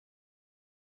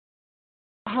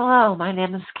Hello, my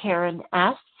name is Karen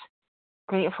S.,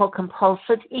 Grateful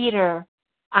Compulsive Eater.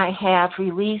 I have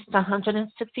released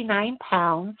 169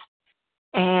 pounds,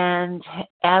 and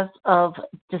as of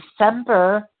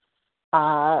December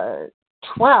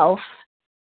 12th,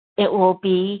 it will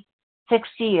be 6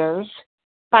 years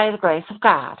by the grace of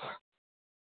God.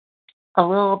 A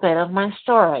little bit of my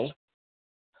story.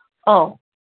 Before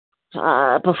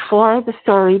the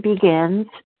story begins,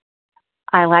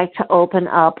 I like to open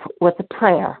up with a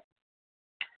prayer.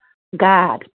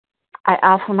 God, I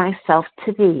offer myself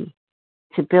to Thee,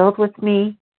 to build with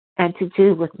me and to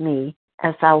do with me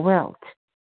as Thou wilt.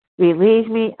 Relieve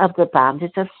me of the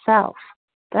bondage of self,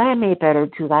 that I may better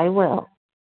do Thy will.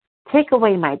 Take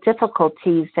away my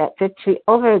difficulties, that victory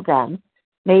over them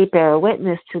may bear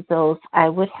witness to those I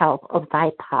would help of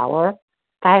Thy power,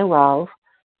 Thy love,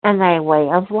 and Thy way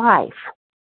of life.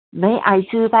 May I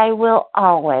do Thy will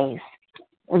always.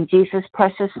 In Jesus'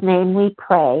 precious name we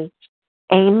pray.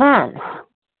 Amen.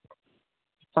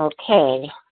 Okay,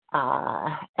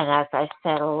 and as I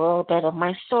said, a little bit of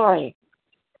my story.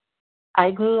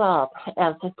 I grew up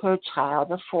as the third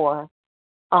child of four,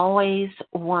 always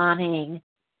wanting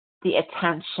the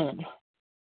attention,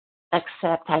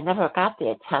 except I never got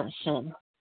the attention.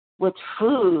 With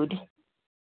food,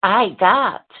 I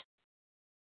got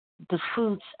the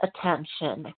food's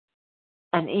attention,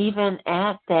 and even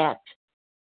at that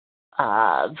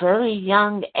very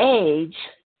young age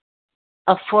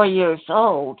of 4 years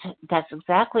old, that's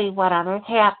exactly what on earth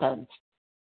happened.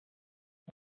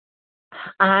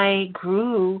 I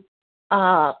grew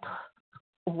up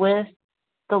with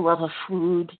the love of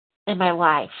food in my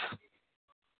life.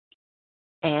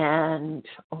 And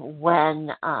when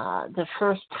the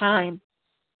first time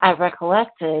I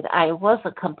recollected I was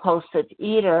a compulsive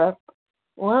eater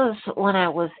was when I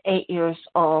was 8 years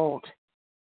old.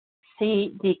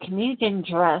 See, the communion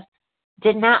dress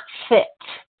did not fit.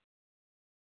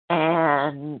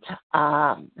 And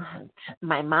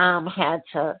my mom had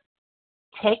to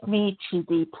take me to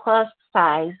the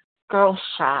plus-size girl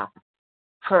shop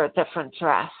for a different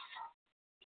dress.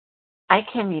 I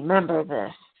can remember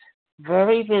this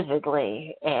very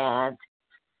vividly, and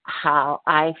how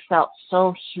I felt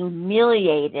so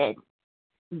humiliated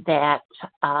that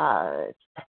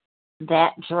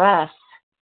that dress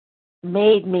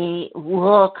made me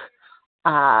look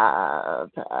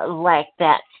like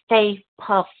that Stay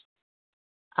Puft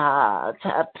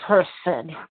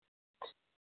person.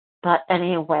 But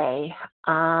anyway,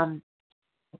 as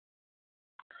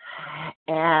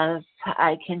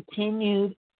I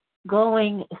continued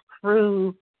going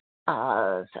through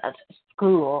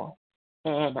school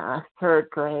in third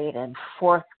grade and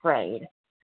fourth grade,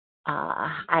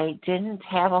 I didn't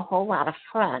have a whole lot of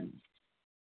friends.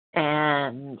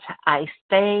 And I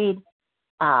stayed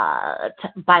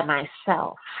by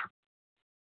myself,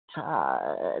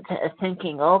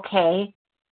 thinking, okay,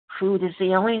 food is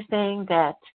the only thing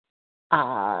that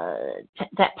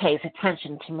that pays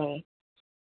attention to me.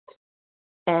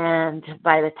 And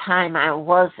by the time I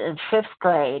was in fifth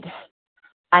grade,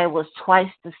 I was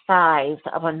twice the size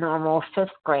of a normal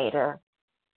fifth grader.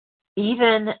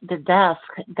 Even the desk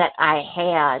that I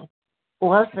had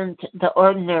wasn't the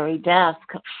ordinary desk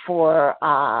for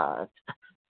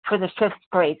the fifth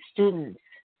grade students.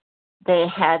 They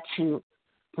had to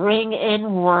bring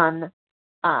in one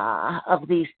of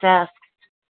these desks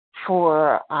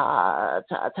for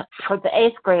the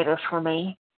eighth grader for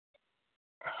me,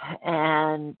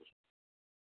 and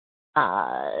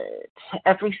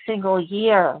every single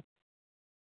year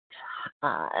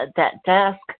that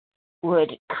desk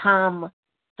would come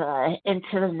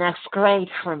into the next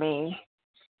grade for me.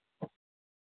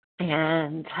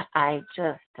 And I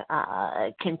just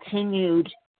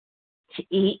continued to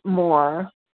eat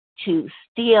more, to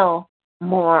steal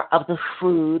more of the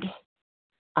food.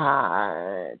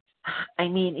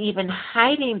 Even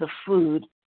hiding the food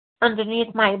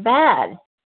underneath my bed.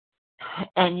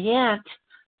 And yet,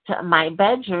 my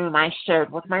bedroom I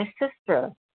shared with my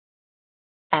sister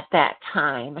at that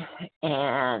time,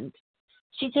 and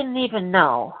she didn't even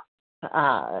know.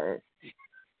 And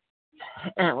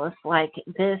it was like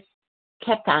this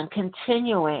kept on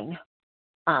continuing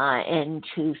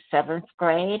into seventh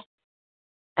grade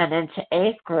and into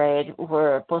eighth grade,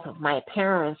 where both of my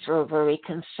parents were very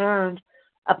concerned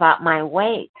about my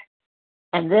weight.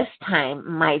 And this time,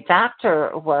 my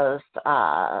doctor was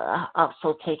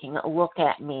also taking a look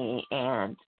at me,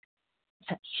 and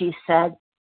she said,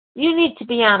 "You need to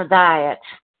be on a diet."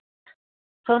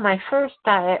 So my first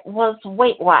diet was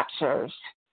Weight Watchers,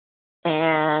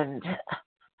 and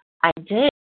I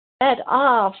did shed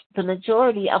off the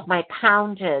majority of my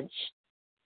poundage,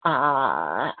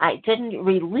 I didn't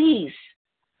release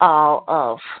all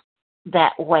of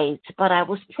that weight, but I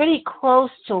was pretty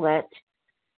close to it.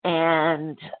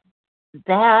 And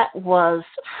that was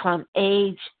from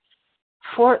age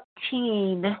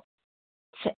 14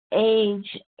 to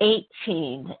age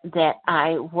 18 that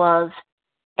I was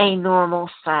a normal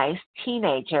sized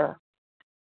teenager.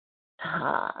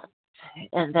 Uh,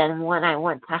 and then when I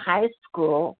went to high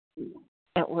school,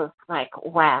 it was like,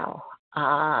 wow.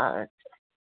 I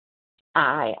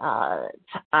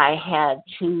had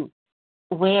to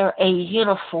wear a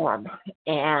uniform,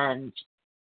 and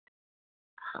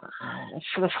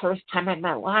for the first time in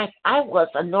my life, I was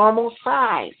a normal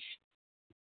size.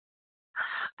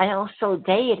 I also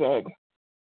dated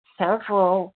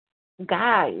several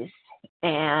guys,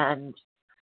 and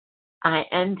I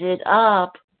ended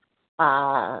up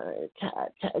uh,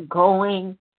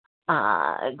 going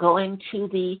to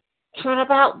the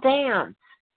turnabout dance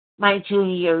my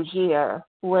junior year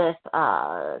with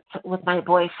my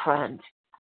boyfriend,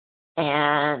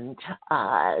 and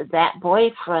that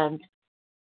boyfriend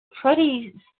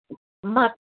pretty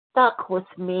much stuck with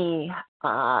me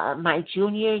my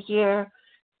junior year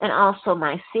and also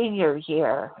my senior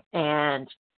year. And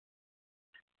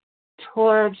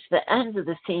towards the end of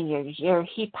the senior year,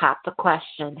 he popped the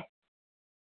question.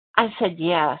 I said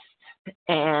yes,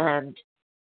 and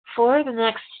for the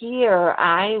next year,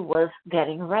 I was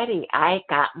getting ready. I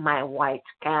got my white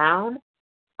gown.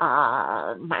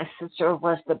 My sister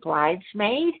was the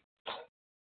bridesmaid,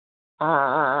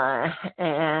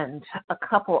 and a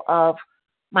couple of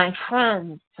my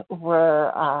friends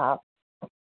were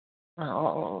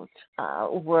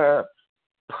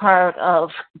part of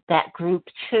that group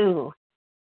too.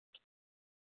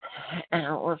 And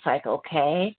it was like,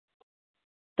 okay.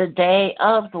 The day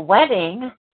of the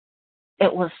wedding,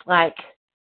 it was like,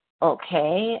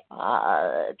 okay.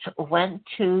 Went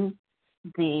to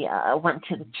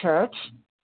the church.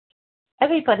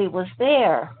 Everybody was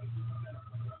there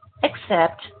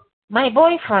except my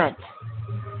boyfriend,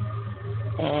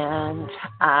 and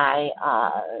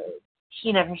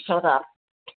he never showed up.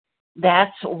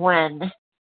 That's when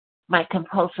my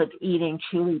compulsive eating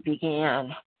truly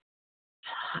began.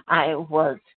 I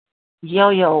was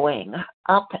yo-yoing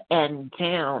up and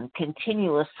down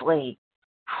continuously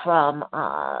from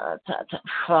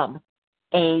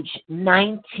age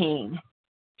 19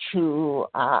 to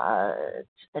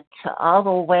all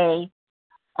the way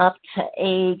up to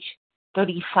age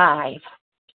 35.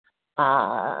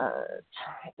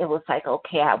 It was like,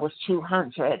 okay, I was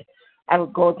 200. I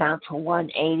would go down to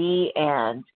 180,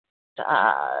 and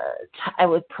I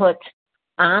would put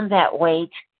on that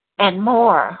weight and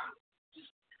more,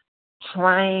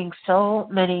 trying so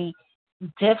many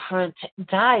different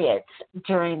diets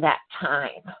during that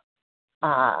time.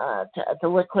 The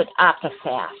liquid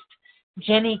OptiFast,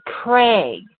 Jenny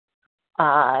Craig,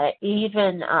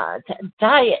 even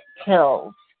diet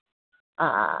pills.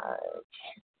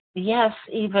 Yes,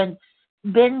 even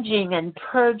binging and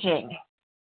purging.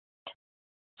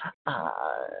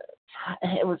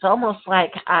 It was almost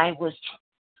like I was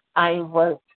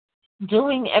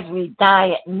doing every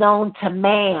diet known to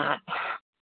man.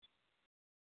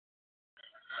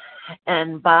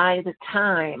 And by the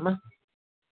time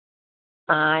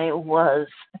I was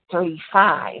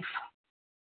 35,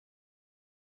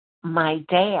 my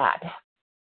dad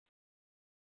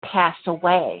passed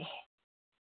away.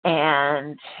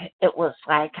 And it was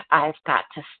like, I've got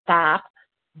to stop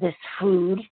this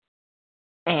food.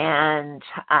 And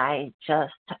I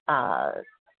just,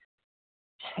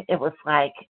 it was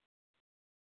like,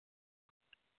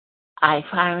 I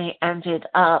finally ended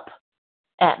up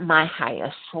at my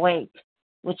highest weight,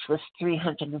 which was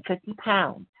 350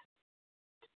 pounds.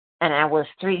 And I was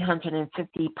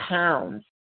 350 pounds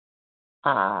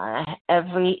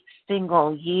every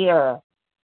single year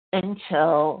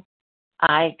until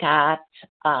I got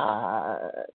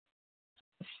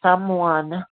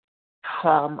someone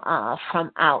from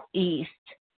out east.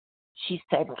 She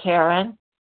said, Karen,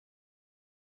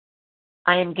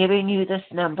 I am giving you this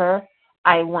number.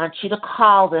 I want you to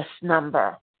call this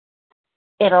number.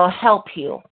 It'll help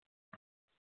you.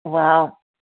 Well,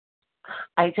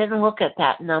 I didn't look at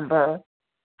that number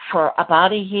for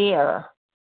about a year.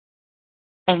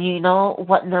 And you know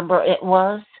what number it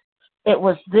was? It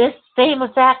was this same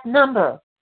exact number,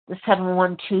 the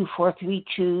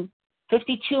 712-432-5200.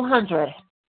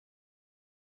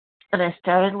 And I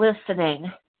started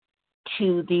listening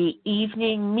to the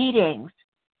evening meetings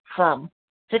from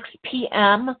 6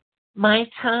 p.m. my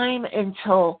time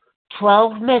until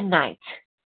 12 midnight,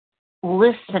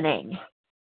 listening.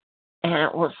 And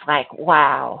it was like,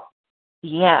 wow,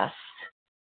 yes,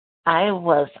 I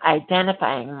was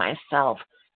identifying myself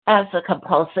as a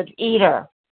compulsive eater,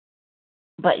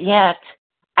 but yet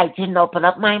I didn't open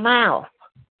up my mouth.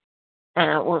 And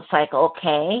it was like,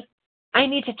 okay, I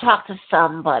need to talk to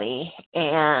somebody.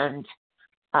 And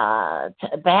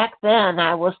back then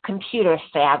I was computer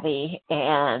savvy,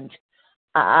 and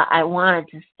I wanted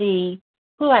to see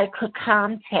who I could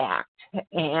contact.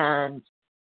 And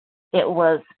it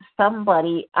was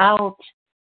somebody out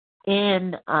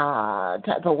in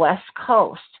the West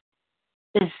Coast.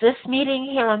 Is this meeting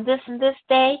here on this and this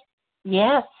day?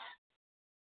 Yes.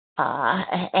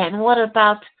 And what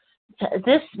about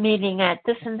this meeting at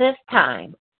this and this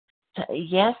time?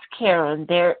 Yes, Karen,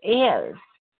 there is.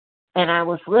 And I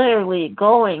was literally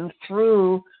going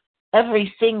through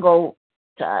every single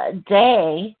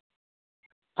day,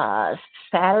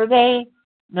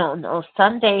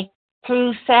 Sunday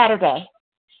through Saturday.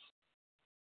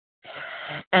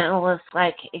 And it was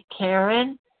like,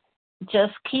 Karen,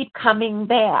 just keep coming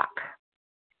back.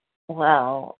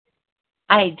 Well,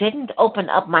 I didn't open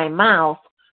up my mouth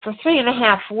for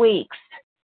 3.5 weeks.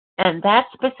 And that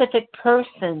specific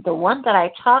person, the one that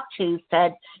I talked to,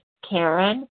 said,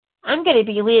 Karen, I'm going to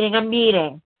be leading a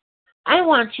meeting. I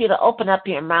want you to open up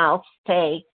your mouth,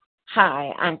 say,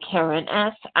 hi, I'm Karen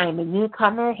S. I'm a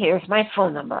newcomer. Here's my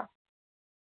phone number.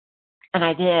 And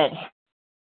I did.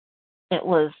 It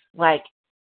was like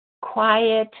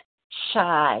quiet,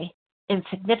 shy,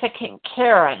 insignificant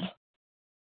Karen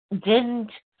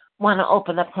didn't want to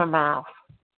open up her mouth.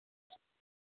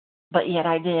 But yet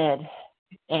I did.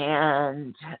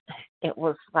 And it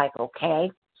was like,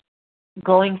 okay,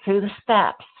 going through the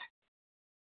steps,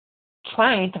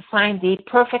 trying to find the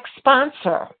perfect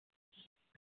sponsor.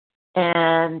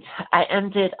 And I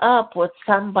ended up with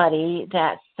somebody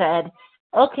that said,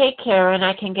 okay, Karen,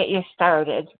 I can get you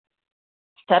started.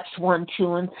 Steps 1,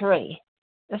 2, and 3.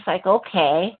 It's like,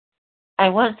 okay, I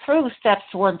went through steps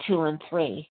 1, 2, and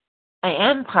 3. I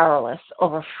am powerless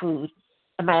over food,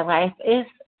 and my life is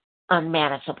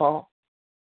unmanageable.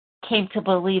 Came to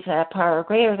believe that a power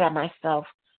greater than myself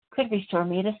could restore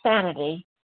me to sanity,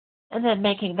 and then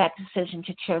making that decision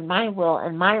to turn my will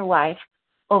and my life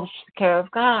over to the care of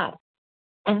God,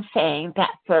 and saying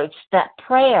that third step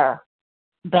prayer.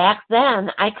 Back then,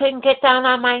 I couldn't get down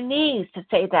on my knees to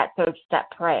say that third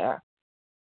step prayer.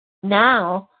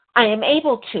 Now, I am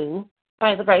able to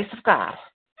by the grace of God,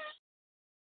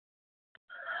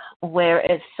 where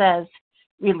it says,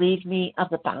 relieve me of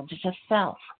the bondage of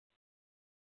self.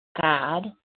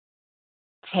 God,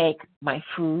 take my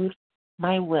food,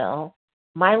 my will,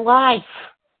 my life.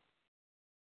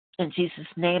 In Jesus'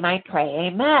 name I pray,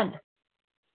 amen.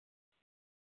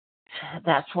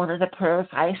 That's one of the prayers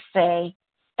I say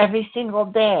every single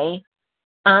day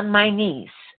on my knees.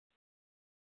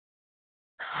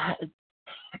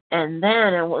 And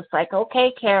then it was like,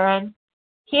 okay, Karen,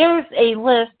 here's a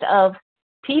list of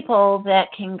people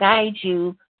that can guide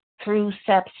you through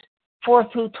steps 4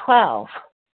 through 12.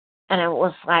 And it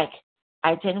was like,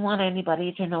 I didn't want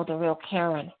anybody to know the real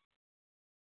Karen.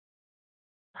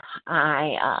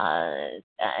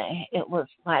 It was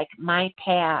like my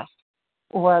past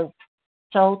was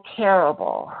so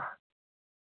terrible.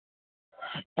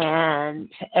 And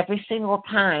every single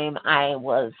time I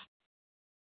was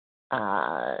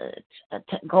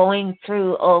going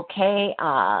through, okay,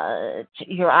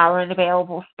 you're our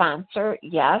available sponsor,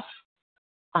 yes,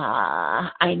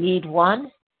 I need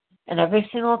one. And every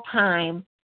single time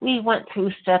we went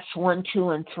through steps 1, 2,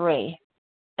 and 3.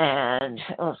 And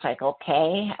it was like,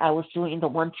 okay, I was doing the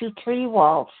 1, 2, 3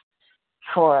 waltz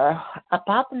for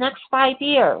about the next 5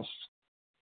 years.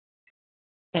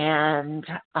 And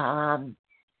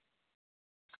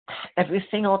every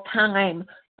single time,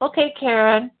 okay,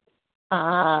 Karen,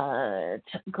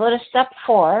 go to step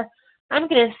 4. I'm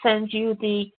going to send you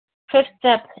the 5th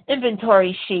step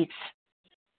inventory sheets.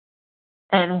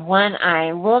 And when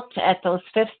I looked at those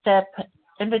 5th step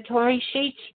inventory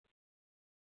sheets,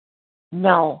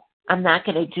 no, I'm not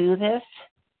going to do this.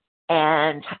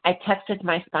 And I texted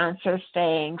my sponsor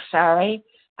saying, sorry,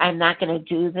 I'm not going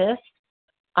to do this.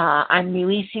 I'm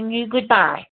releasing you.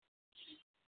 Goodbye.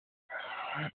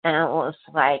 And it was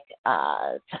like,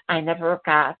 I never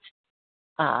got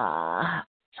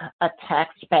a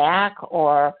text back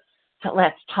or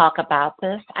let's talk about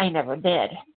this. I never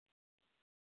did.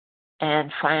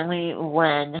 And finally,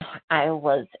 when I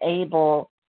was able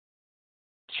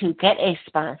to get a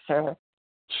sponsor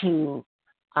to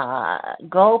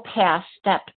go past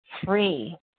step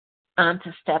 3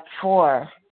 onto step 4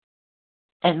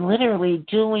 and literally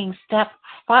doing step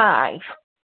 5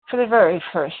 for the very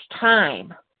first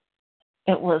time,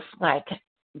 it was like,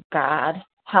 God,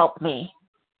 help me.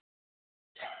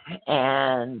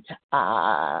 and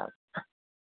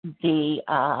the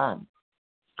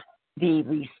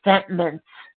resentments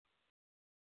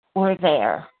were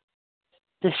there.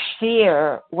 The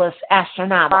fear was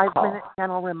astronomical. 5-minute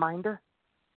channel reminder.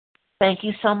 Thank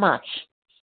you so much.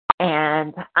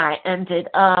 And I ended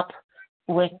up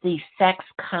with the sex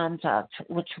conduct,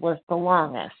 which was the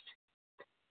longest.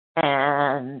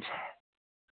 And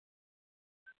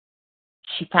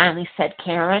she finally said,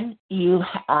 Karen,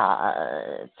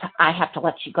 I have to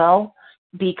let you go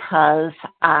because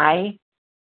I've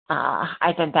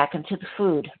been back into the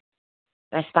food.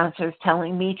 My sponsor is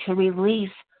telling me to release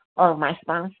all of my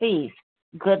sponsees.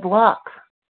 Good luck.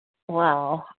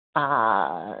 Well,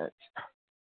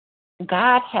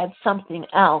 God had something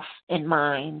else in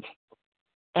mind,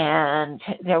 and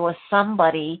there was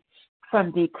somebody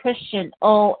from the Christian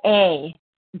OA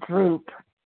group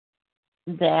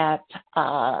that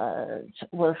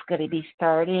was going to be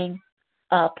starting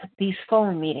up these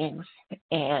phone meetings,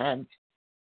 and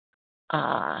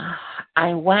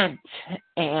I went,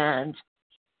 and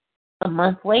a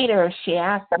month later she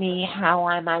asked me how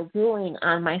am I doing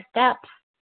on my steps,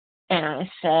 and I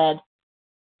said,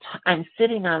 I'm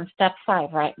sitting on step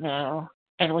 5 right now,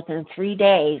 and within 3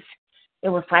 days it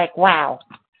was like, wow,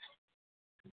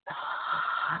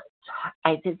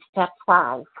 I did step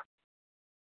 5.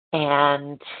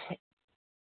 And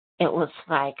it was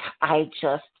like I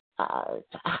just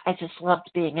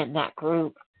loved being in that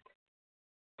group.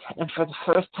 And for the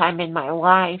first time in my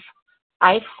life,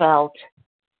 I felt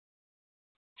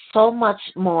so much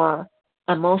more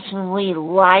emotionally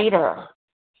lighter.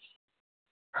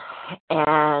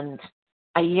 And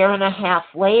a year and a half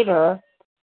later,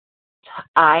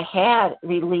 I had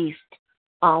released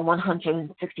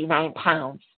 169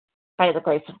 pounds by the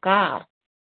grace of God.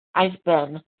 I've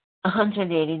been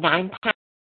 189 pounds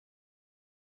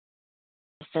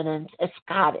incidents, it's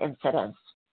God incidents.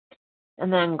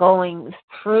 And then going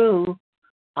through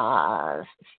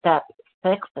step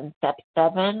 6 and step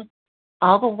 7,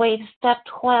 all the way to step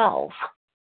 12.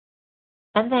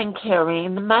 And then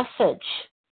carrying the message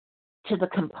to the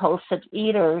compulsive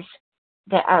eaters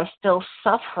that are still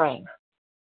suffering.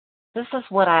 This is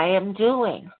what I am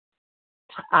doing.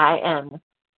 I am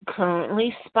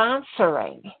currently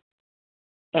sponsoring.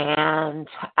 And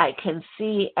I can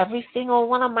see every single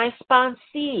one of my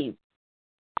sponsees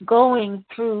going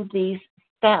through these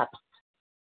steps,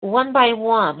 one by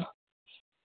one.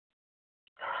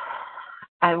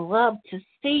 I love to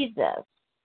see this.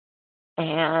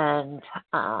 And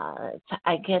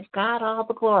I give God all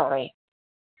the glory.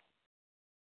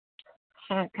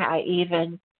 Heck, I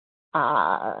even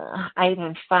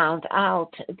found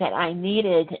out that I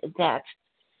needed that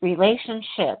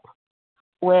relationship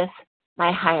with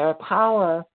my higher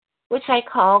power, which I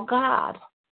call God.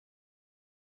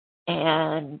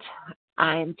 And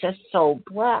I'm just so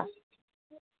blessed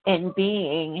in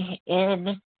being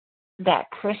in that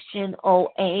Christian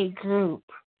OA group.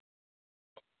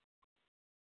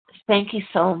 Thank you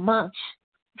so much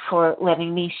for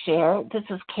letting me share. This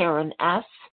is Karen S.,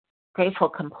 Grateful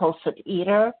Compulsive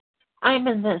Eater. I'm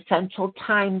in the Central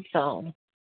Time Zone.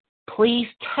 Please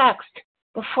text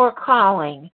before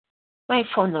calling. My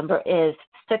phone number is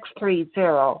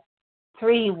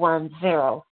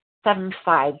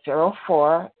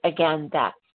 630-310-7504. Again,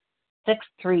 that's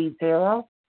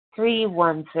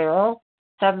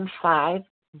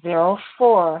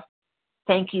 630-310-7504.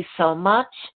 Thank you so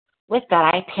much. With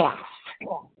that, I pass.